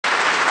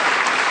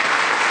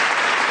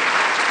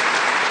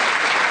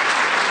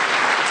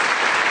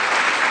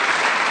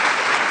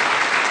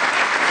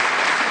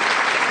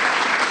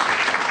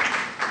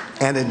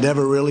And it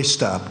never really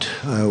stopped.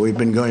 We've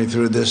been going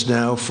through this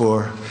now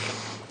for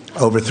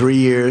over 3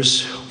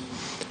 years.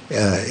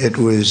 It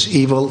was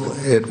evil,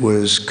 it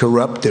was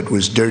corrupt, it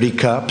was dirty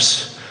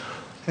cops,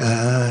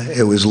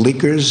 it was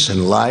leakers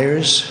and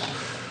liars.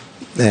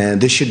 And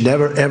this should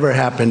never, ever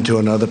happen to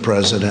another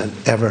president,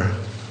 ever.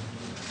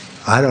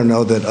 I don't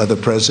know that other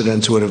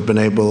presidents would have been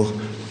able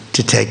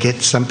to take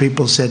it. Some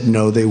people said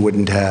no, they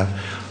wouldn't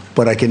have.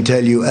 But I can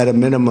tell you, at a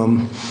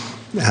minimum,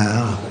 you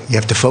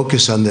have to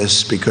focus on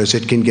this because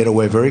it can get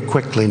away very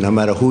quickly. No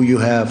matter who you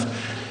have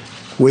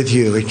with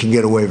you, it can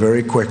get away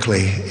very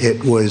quickly.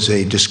 It was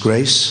a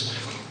disgrace.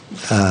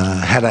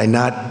 Had I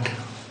not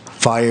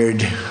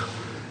fired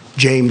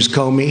James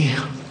Comey,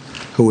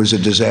 who was a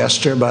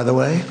disaster, by the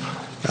way,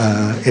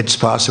 it's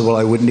possible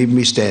I wouldn't even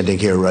be standing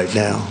here right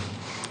now.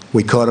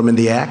 We caught him in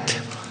the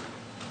act.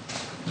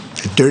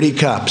 Dirty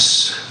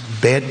cops,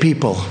 bad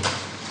people.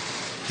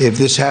 If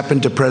this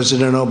happened to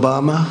President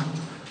Obama,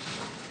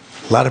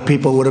 a lot of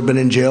people would have been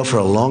in jail for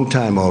a long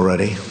time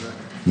already,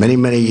 many,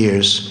 many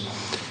years.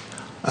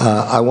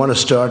 I want to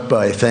start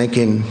by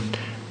thanking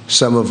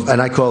some of,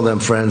 and I call them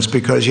friends,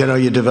 because, you know,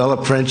 you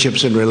develop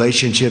friendships and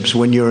relationships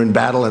when you're in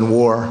battle and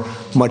war,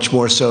 much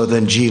more so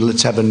than, gee,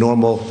 let's have a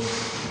normal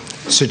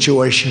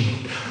situation.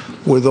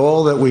 With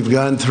all that we've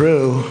gone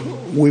through,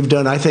 we've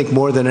done, I think,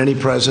 more than any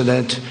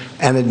president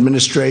and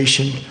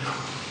administration.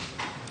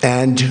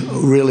 And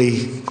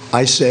really,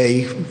 I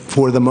say,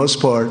 for the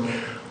most part,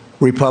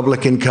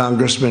 Republican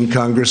congressmen,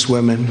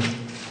 congresswomen,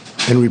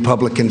 and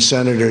Republican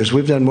senators,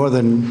 we've done more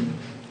than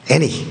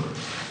any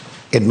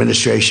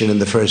administration in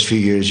the first few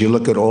years. You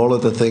look at all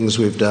of the things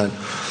we've done.